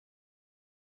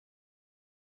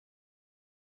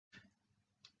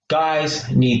guys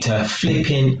need to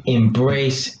flipping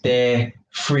embrace their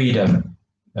freedom.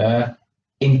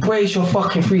 Embrace your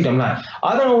fucking freedom. Like,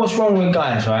 I don't know what's wrong with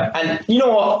guys, right? And you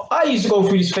know what? I used to go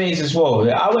through this phase as well.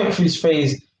 Yeah? I went through this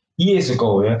phase years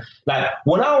ago. Yeah? Like,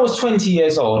 when I was 20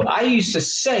 years old, I used to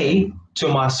say to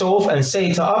myself and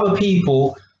say to other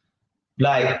people,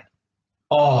 like,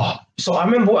 oh, so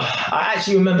I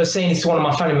actually remember saying this to one of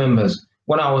my family members.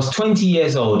 When I was 20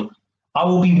 years old, I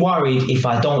will be worried if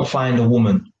I don't find a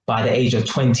woman by the age of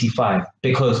 25.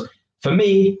 Because for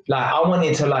me, like, I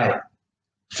wanted to, like,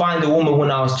 find a woman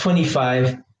when I was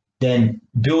 25, then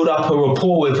build up a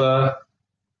rapport with her,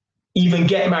 even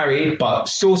get married, but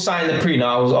still sign the prenup.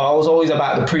 I was always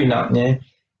about the prenup, yeah?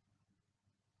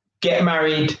 Get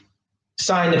married,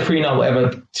 sign the prenup,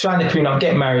 whatever, sign the prenup,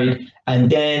 get married, and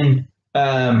then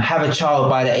have a child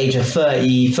by the age of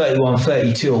 30, 31,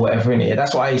 32 or whatever, innit?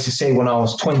 That's what I used to say when I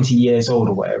was 20 years old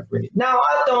or whatever, innit? Now,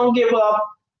 I don't give a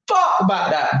fuck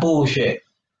about that bullshit,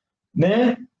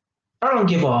 man. I don't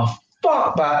give a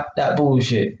fuck about that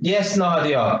bullshit. Yes,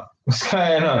 Nadia, what's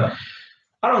going on?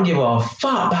 I don't give a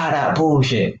fuck about that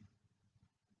bullshit.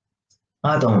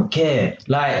 I don't care.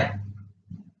 Like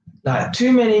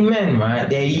too many men, right?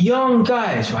 They're young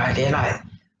guys, right? They're like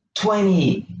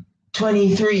 20,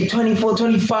 23, 24,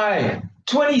 25,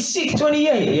 26,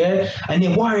 28, yeah? And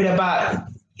they're worried about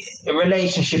a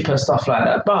relationship and stuff like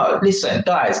that. But listen,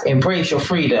 guys, embrace your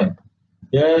freedom.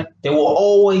 Yeah, there will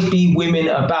always be women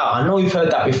about. I know you've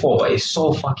heard that before, but it's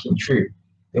so fucking true.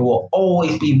 There will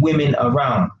always be women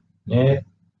around. Yeah,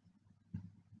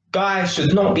 guys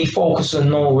should not be focused on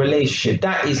no relationship.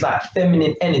 That is like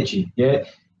feminine energy. Yeah,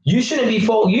 you shouldn't be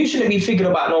thinking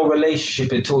about no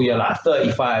relationship until you're like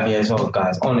 35 years old,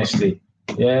 guys. Honestly,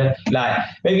 yeah, like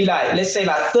maybe like let's say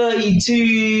like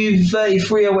 32,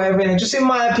 33 or whatever. And just in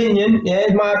my opinion, yeah,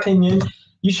 in my opinion.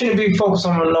 You shouldn't be focused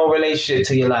on no relationship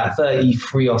till you're like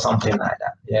 33 or something like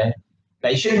that, yeah?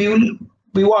 Like, you shouldn't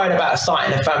be worried about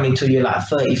starting a family till you're like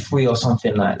 33 or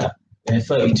something like that, yeah?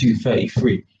 32,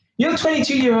 33. You're a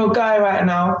 22-year-old guy right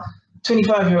now,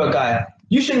 25-year-old guy.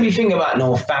 You shouldn't be thinking about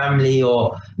no family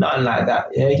or nothing like that,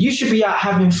 yeah? You should be out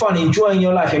having fun, enjoying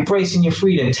your life, embracing your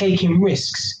freedom, taking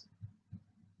risks.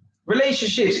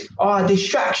 Relationships are a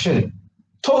distraction.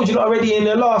 Told you already in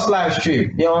the last live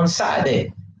stream, yeah, on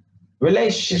Saturday.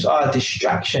 Relationships are a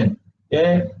distraction,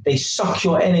 yeah? They suck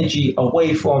your energy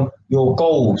away from your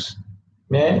goals,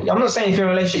 yeah? I'm not saying if you're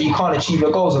in a relationship you can't achieve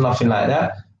your goals or nothing like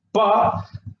that, but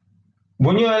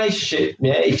when you're in a relationship,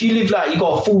 yeah, if you live like you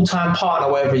got a full-time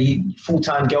partner, whatever,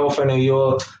 full-time girlfriend, or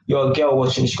you're a girl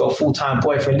watching, you got a full-time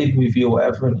boyfriend living with you or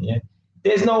whatever, yeah?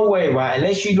 There's no way, right?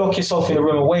 Unless you lock yourself in a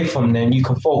room away from them, you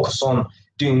can focus on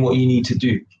doing what you need to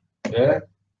do, yeah?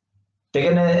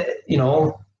 They're gonna, you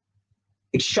know,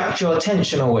 extract your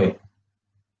attention away.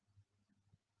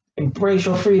 Embrace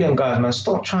your freedom, guys, man.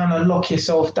 Stop trying to lock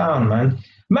yourself down, man.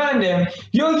 Man, then,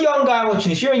 you're a young guy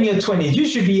watching this, you're in your 20s, you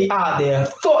should be out there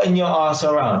thotting your ass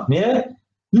around, yeah?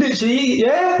 Literally,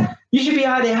 yeah? You should be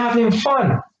out there having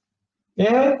fun,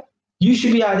 yeah? You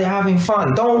should be out there having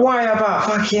fun. Don't worry about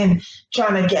fucking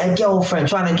trying to get a girlfriend,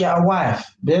 trying to get a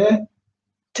wife, yeah?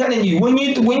 Telling you, when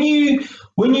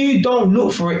you don't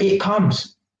look for it, it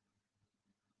comes.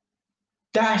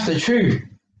 That's the truth,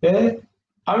 yeah?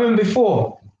 I remember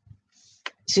before.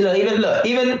 See, even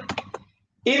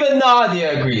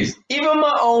Nadia agrees. Even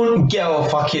my own girl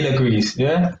fucking agrees,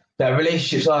 yeah? That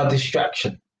relationships are a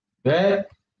distraction, yeah?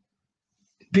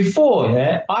 Before,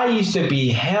 yeah, I used to be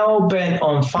hell-bent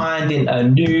on finding a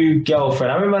new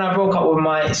girlfriend. I remember when I broke up with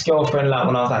my ex-girlfriend, like,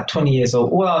 when I was like 20 years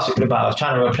old. All I was thinking about was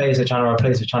trying to replace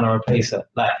her.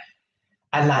 Like,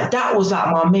 and like that was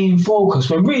like my main focus.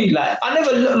 When really, like, I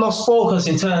never lost focus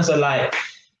in terms of like,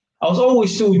 I was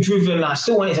always still driven, like,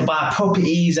 still wanted to buy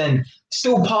properties and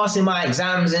still passing my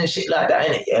exams and shit like that,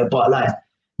 innit? Yeah, but like,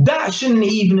 that shouldn't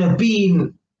even have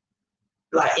been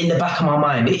like in the back of my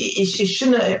mind. It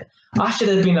shouldn't have, I should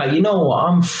have been like, you know what,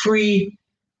 I'm free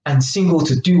and single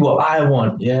to do what I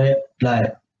want, yeah?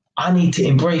 Like, I need to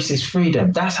embrace this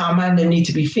freedom. That's how man they need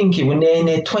to be thinking when they're in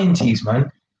their 20s,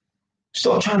 man.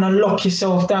 Stop trying to lock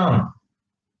yourself down.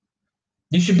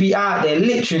 You should be out there,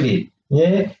 literally,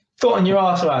 yeah? Thotting your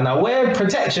ass around. Now, wear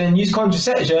protection, use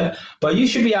contraception, but you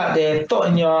should be out there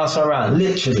thotting your ass around,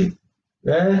 literally,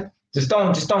 yeah? Just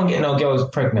don't get no girls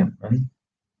pregnant, man.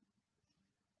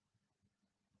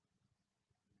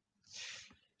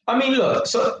 I mean, look,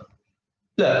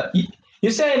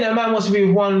 you're saying that a man wants to be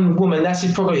with one woman, that's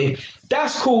his prerogative.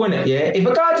 That's cool, innit, yeah? If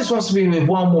a guy just wants to be with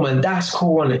one woman, that's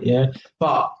cool, innit, yeah?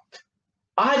 But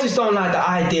I just don't like the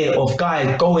idea of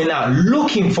guys going out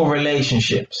looking for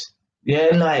relationships. Yeah,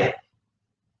 like,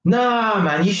 Nah,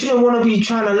 man, you shouldn't want to be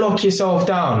trying to lock yourself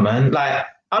down, man. Like,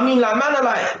 I mean, like, man are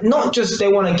like, not just they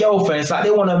want a girlfriend, it's like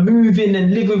they want to move in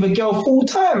and live with a girl full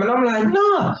time. And I'm like,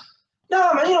 nah,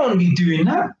 man, you don't want to be doing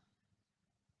that.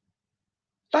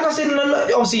 Like I said,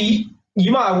 obviously,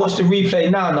 you might have watched the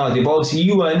replay now, Nadia, but obviously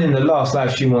you weren't in the last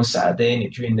live stream on Saturday,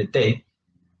 innit, during the day.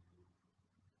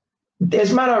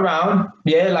 There's man around,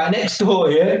 yeah, like next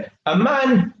door, yeah. A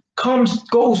man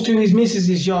goes to his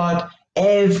missus's yard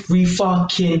every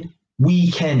fucking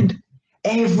weekend.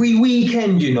 Every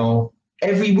weekend, you know.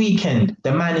 Every weekend,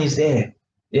 the man is there.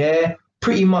 Yeah.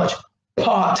 Pretty much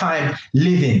part-time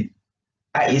living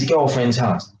at his girlfriend's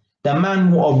house. The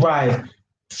man will arrive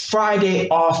Friday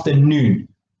afternoon.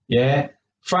 Yeah.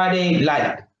 Friday,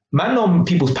 like, man know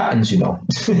people's patterns, you know.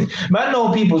 Man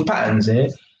know people's patterns, eh?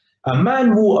 A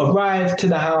man will arrive to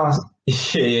the house.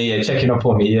 Yeah, checking up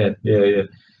on me. Yeah.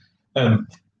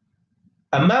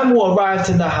 A man will arrive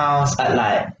to the house at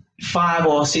like 5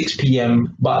 or 6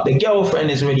 p.m., but the girlfriend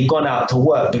has already gone out to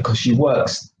work because she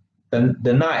works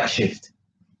the night shift.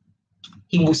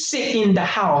 He will sit in the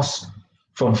house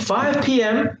from 5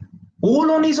 p.m.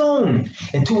 all on his own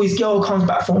until his girl comes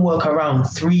back from work around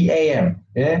 3 a.m.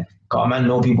 Yeah, got a man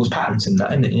know people's patterns and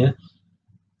that, innit? Yeah,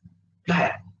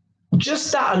 like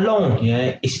just that alone,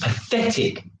 yeah, is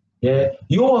pathetic. Yeah,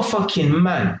 you're a fucking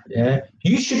man. Yeah,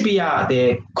 you should be out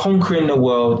there conquering the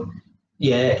world.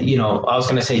 Yeah, you know, I was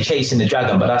gonna say chasing the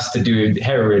dragon, but that's to do with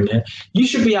heroin. Yeah, you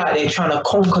should be out there trying to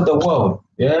conquer the world.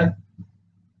 Yeah,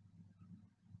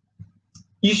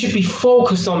 you should be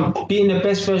focused on being the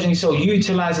best version of yourself,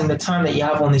 utilizing the time that you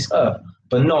have on this earth.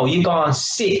 But no, you go and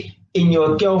sit in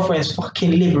your girlfriend's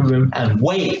fucking living room and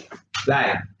wait.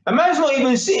 Like, a man's not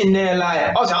even sitting there like,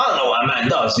 I don't know what a man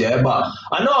does, yeah, but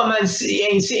I know a man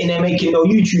ain't sitting there making no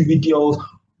YouTube videos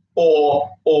or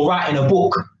writing a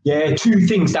book, yeah, two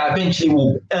things that eventually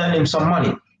will earn him some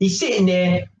money. He's sitting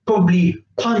there probably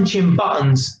punching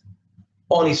buttons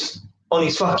on his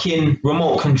fucking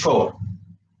remote control.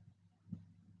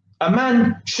 A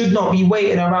man should not be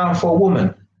waiting around for a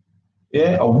woman.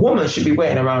 Yeah, a woman should be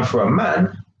waiting around for a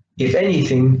man, if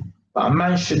anything, but a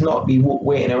man should not be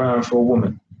waiting around for a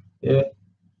woman. Yeah,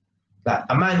 like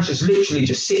a man just literally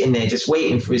just sitting there, just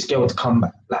waiting for his girl to come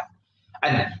back. Like,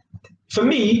 and for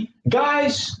me,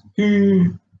 guys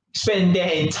who spend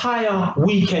their entire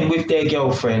weekend with their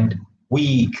girlfriend,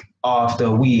 week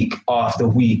after week after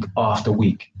week after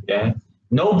week, yeah,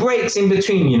 no breaks in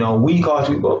between, you know, week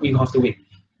after week after week.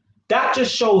 That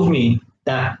just shows me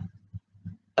that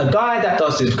a guy that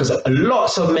does this, because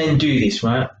lots of men do this,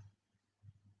 right?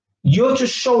 You're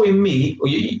just showing me, or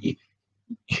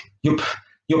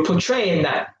you're portraying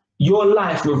that your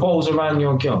life revolves around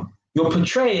your girl. You're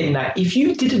portraying that if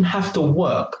you didn't have to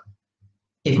work,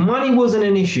 if money wasn't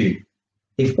an issue,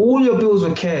 if all your bills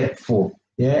were cared for,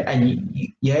 yeah, and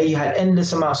you had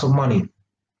endless amounts of money,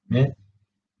 yeah,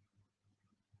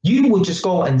 you would just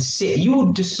go and sit. You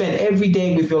would just spend every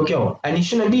day with your girl, and it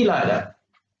shouldn't be like that.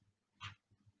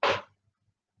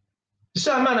 There's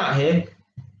certain man out here,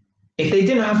 if they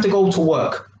didn't have to go to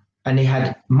work and they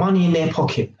had money in their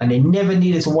pocket and they never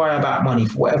needed to worry about money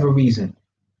for whatever reason,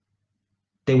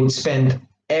 they would spend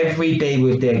every day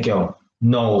with their girl.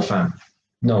 No, fam.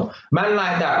 No. Man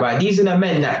like that, right? These are the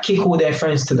men that kick all their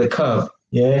friends to the curb,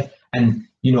 yeah? And,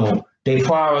 you know, they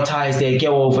prioritize their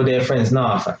girl over their friends.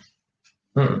 Nah,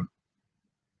 fam.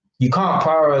 You can't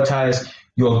prioritize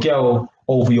your girl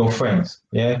over your friends,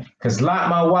 yeah? Because like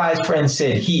my wise friend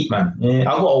said, Heat Man, yeah?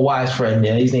 I got a wise friend,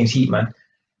 yeah? His name's Heat Man.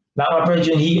 Like my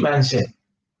brethren Heat Man said,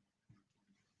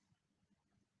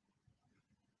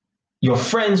 your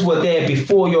friends were there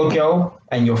before your girl,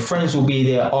 and your friends will be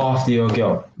there after your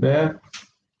girl, yeah?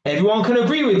 Everyone can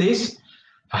agree with this.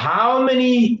 How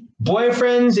many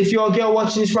boyfriends, if you're a girl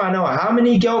watching this right now, how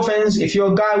many girlfriends, if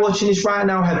you're a guy watching this right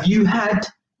now, have you had,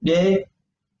 yeah,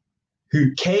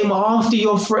 who came after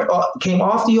your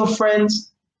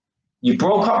friends? You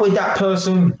broke up with that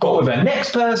person, got with the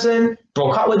next person,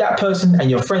 broke up with that person,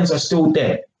 and your friends are still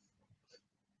there.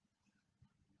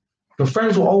 Your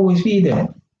friends will always be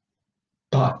there.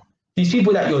 But these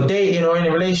people that you're dating or in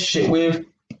a relationship with,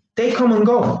 they come and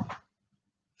go.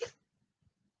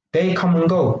 They come and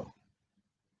go.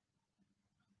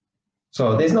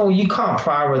 So there's no, you can't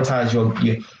prioritize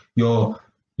your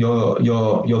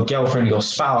girlfriend, your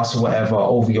spouse, or whatever,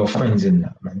 over your friends in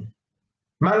that, man.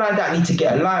 Man like that need to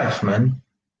get a life, man.